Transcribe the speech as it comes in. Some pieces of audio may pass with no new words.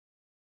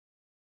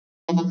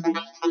Hey,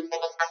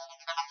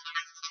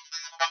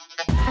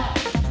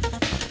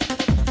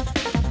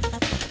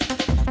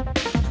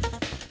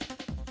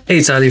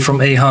 it's Ali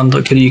from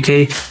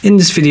A-hAAN.co.uk. In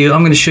this video,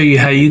 I'm going to show you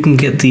how you can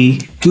get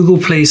the Google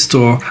Play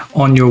Store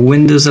on your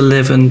Windows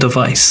 11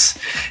 device.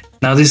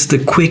 Now, this is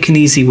the quick and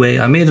easy way.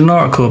 I made an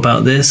article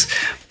about this,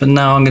 but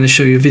now I'm going to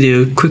show you a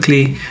video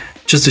quickly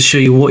just to show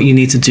you what you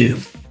need to do.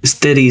 It's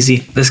dead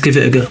easy. Let's give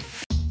it a go.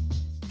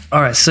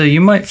 Alright, so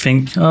you might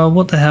think, oh,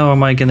 what the hell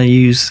am I going to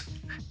use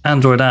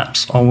Android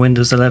apps on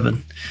Windows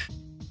 11?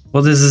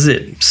 Well, this is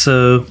it.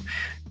 So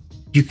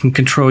you can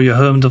control your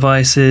home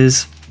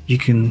devices, you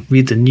can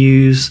read the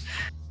news,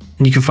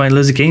 and you can find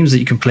loads of games that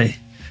you can play.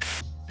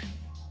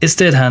 It's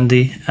dead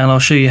handy, and I'll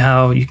show you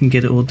how you can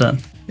get it all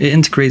done. It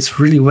integrates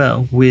really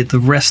well with the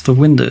rest of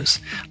Windows.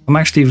 I'm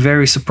actually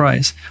very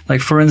surprised. Like,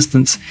 for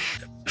instance,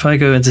 if I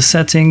go into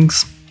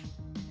settings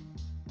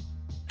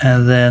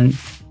and then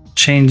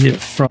change it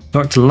from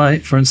dark to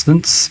light, for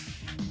instance,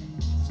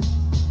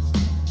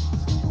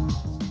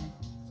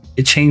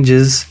 it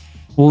changes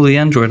all the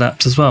Android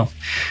apps as well.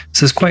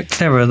 So it's quite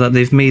clever that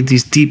they've made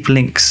these deep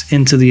links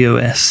into the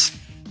OS,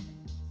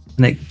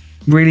 and it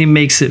really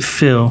makes it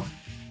feel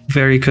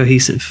very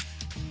cohesive.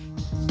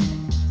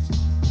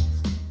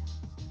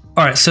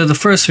 Alright, so the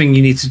first thing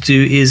you need to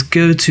do is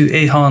go to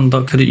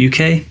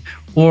ADBKit.co.uk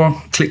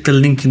or click the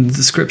link in the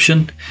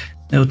description.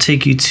 It will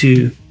take you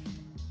to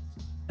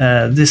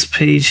this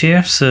page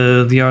here.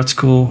 So the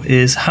article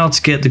is how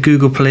to get the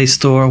Google Play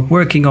Store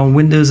working on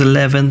Windows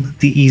 11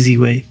 the easy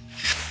way.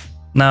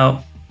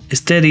 Now, it's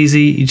dead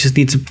easy. You just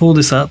need to pull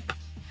this up.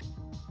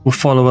 We'll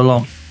follow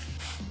along.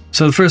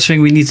 So the first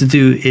thing we need to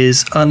do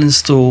is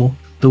uninstall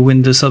the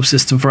Windows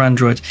Subsystem for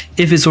Android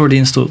if it's already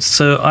installed.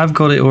 So I've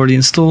got it already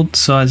installed,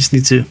 so I just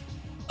need to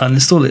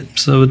uninstall it.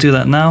 So we'll do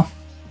that now.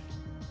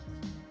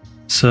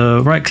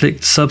 So right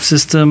click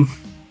Subsystem,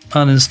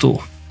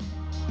 uninstall.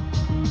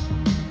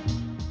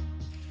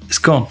 It's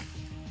gone.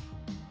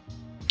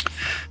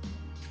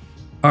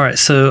 Alright,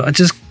 so I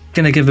just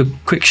going to give a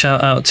quick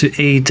shout out to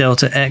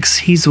A-hAAN.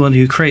 He's the one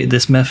who created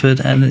this method,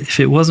 and if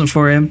it wasn't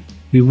for him,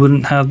 we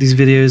wouldn't have these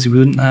videos, we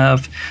wouldn't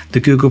have the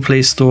Google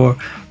Play Store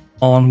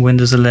on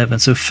Windows 11.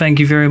 So thank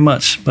you very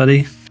much,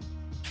 buddy.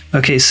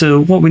 Okay,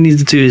 so what we need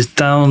to do is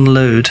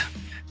download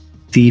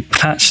the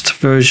patched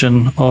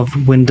version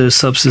of Windows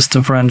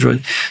Subsystem for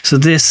Android. So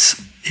this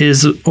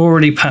is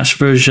already patched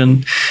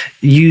version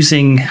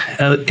using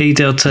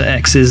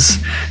A-hAAN's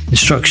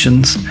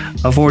instructions.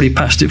 I've already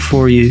patched it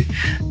for you,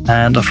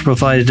 and I've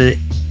provided it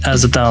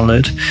as a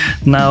download.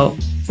 Now,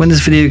 when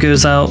this video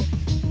goes out,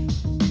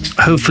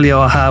 hopefully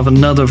I'll have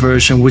another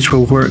version which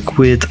will work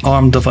with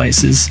ARM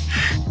devices.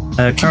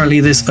 Currently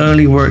this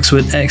only works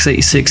with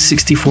x86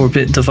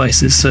 64-bit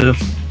devices, so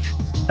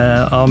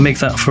I'll make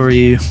that for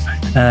you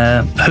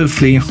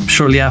hopefully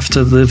shortly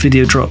after the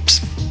video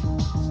drops.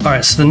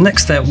 Alright, so the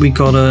next step, we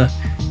gotta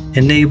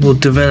enable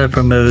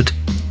developer mode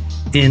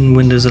in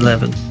Windows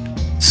 11.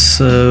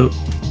 So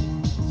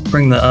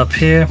bring that up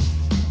here,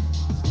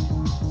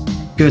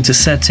 go to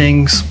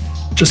settings,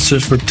 just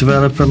search for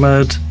developer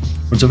mode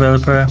or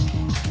developer,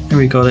 and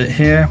we got it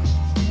here,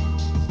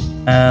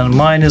 and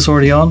mine is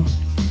already on.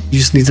 You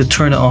just need to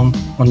turn it on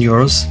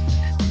yours,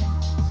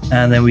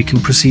 and then we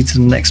can proceed to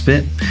the next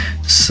bit.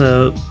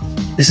 So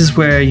this is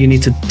where you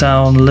need to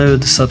download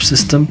the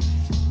subsystem.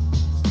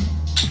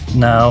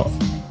 Now,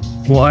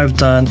 what I've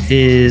done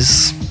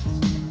is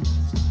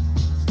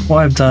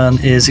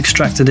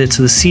extracted it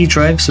to the C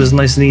drive, so it's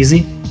nice and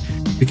easy.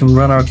 We can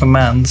run our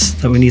commands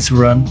that we need to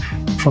run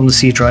from the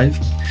C drive.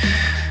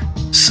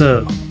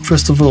 So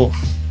first of all,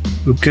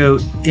 we'll go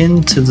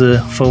into the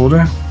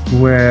folder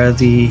where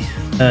the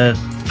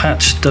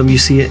patch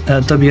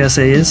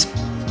WSA is,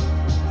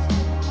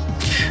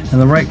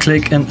 and then right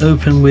click and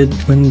open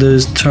with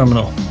Windows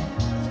Terminal.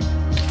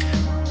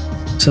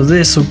 So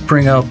this will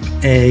bring up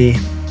a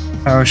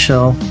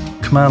PowerShell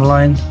command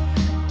line,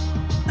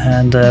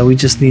 and we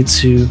just need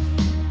to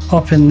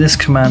pop in this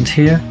command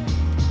here.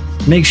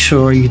 Make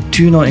sure you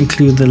do not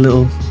include the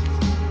little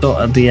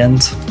dot at the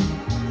end.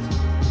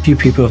 A few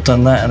people have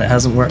done that and it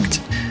hasn't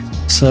worked.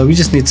 So we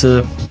just need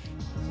to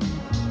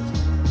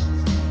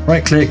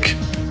right click,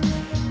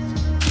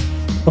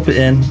 pop it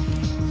in.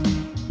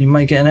 You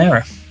might get an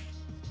error.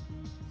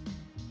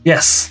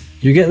 Yes,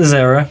 you get this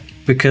error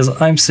because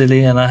I'm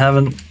silly and I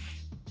haven't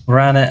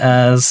ran it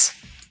as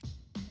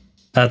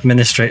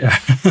administrator.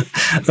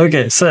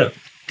 Okay, so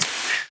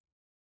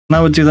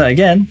now we'll do that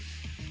again.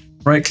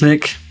 Right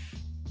click,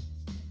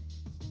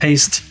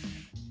 paste,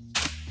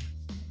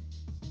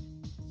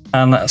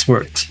 and that's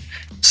worked.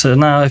 So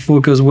now if all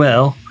goes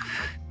well,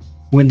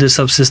 Windows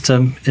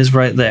Subsystem is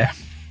right there.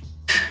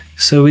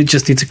 So we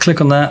just need to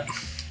click on that.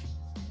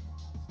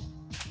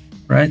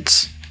 Right,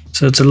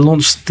 so to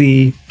launch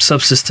the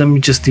subsystem,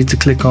 you just need to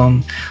click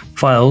on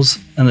Files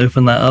and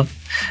open that up,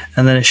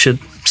 and then it should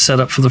set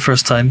up for the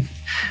first time.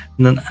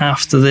 And then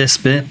after this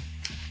bit,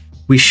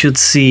 we should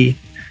see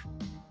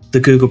the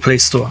Google Play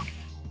Store.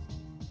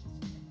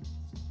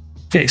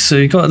 Okay, so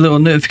you got a little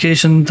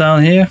notification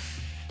down here.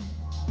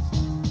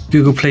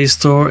 Google Play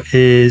Store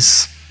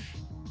is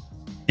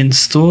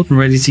installed and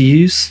ready to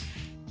use.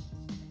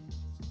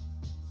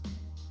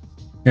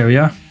 There we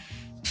are.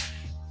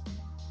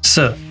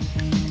 So,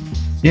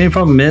 the only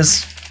problem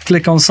is,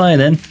 click on sign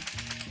in,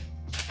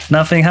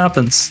 nothing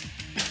happens.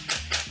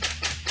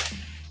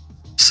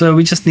 So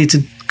we just need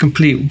to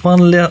complete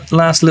one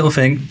last little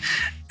thing,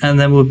 and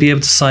then we'll be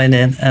able to sign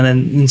in and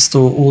then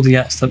install all the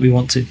apps that we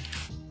want to.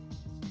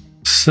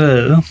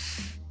 So,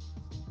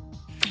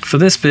 for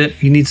this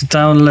bit, you need to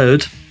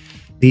download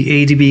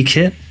the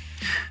ADBKit.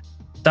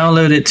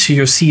 Download it to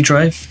your C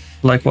drive,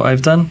 like what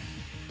I've done.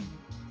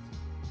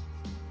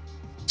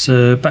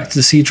 So back to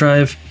the C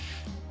drive.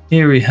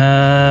 Here we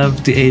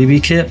have the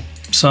ADBKit.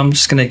 So I'm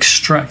just going to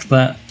extract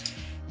that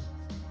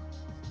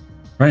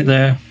right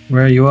there,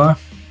 where you are.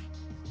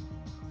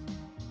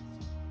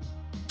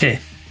 Okay.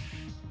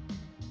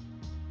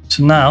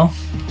 So now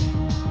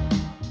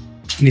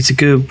you need to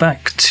go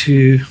back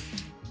to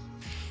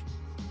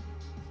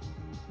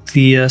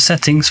the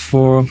settings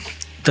for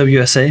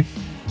WSA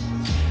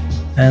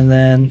and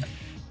then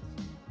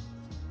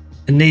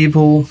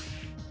enable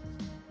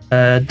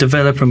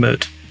developer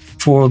mode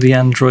for the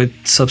Android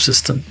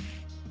subsystem.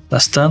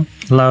 That's done.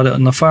 Allowed it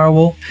on the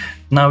firewall.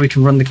 Now we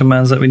can run the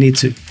commands that we need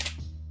to.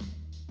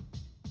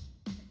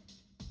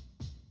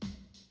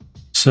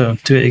 So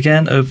do it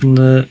again. Open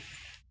the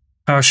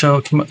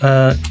PowerShell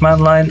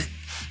command line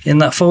in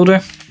that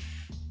folder.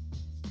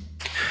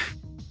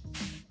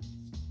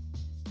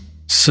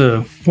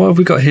 So what have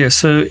we got here?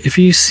 So if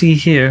you see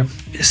here,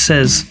 it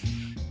says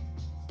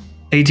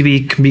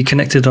ADB can be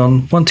connected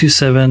on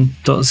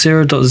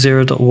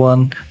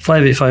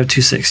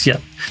 127.0.0.1.585.26. Yeah,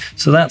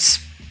 so that's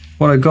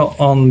what I got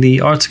on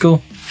the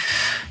article.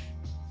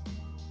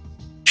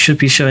 Should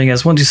be showing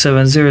as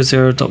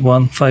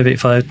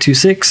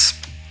 127.0.0.1.585.26.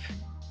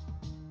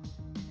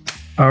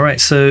 All right,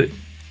 so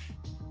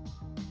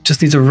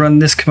just need to run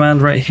this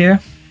command right here.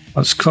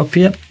 I'll just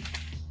copy it.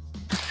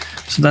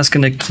 So that's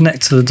going to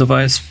connect to the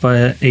device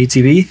via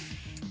ADB.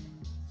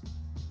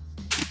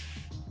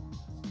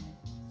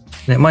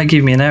 And it might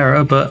give me an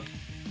error, but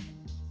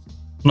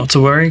not to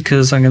worry,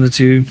 because I'm going to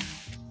do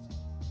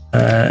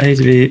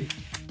ADB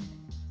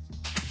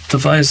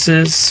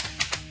devices,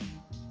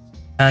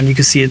 and you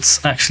can see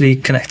it's actually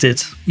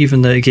connected,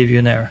 even though it gave you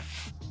an error.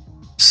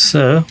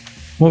 So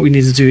what we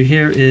need to do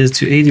here is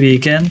do ADB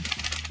again,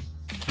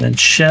 then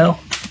shell,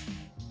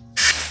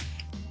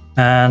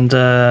 and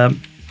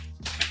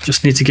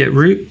just need to get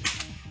root.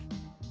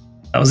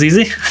 That was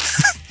easy.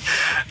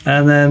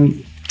 And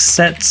then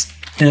set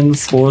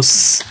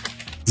enforce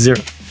 0.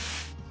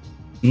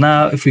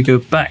 Now if we go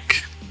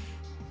back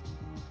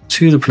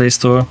to the Play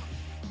Store,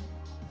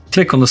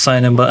 click on the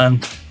sign in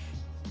button,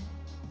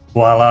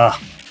 voila,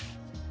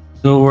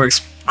 it all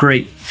works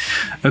great.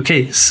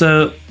 Okay,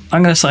 so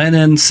I'm going to sign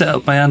in, set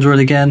up my Android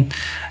again.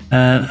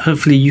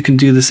 Hopefully you can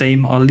do the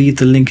same. I'll leave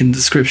the link in the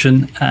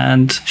description,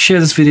 and share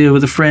this video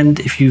with a friend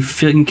if you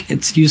think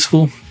it's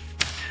useful.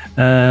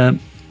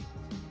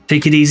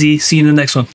 Take it easy. See you in the next one.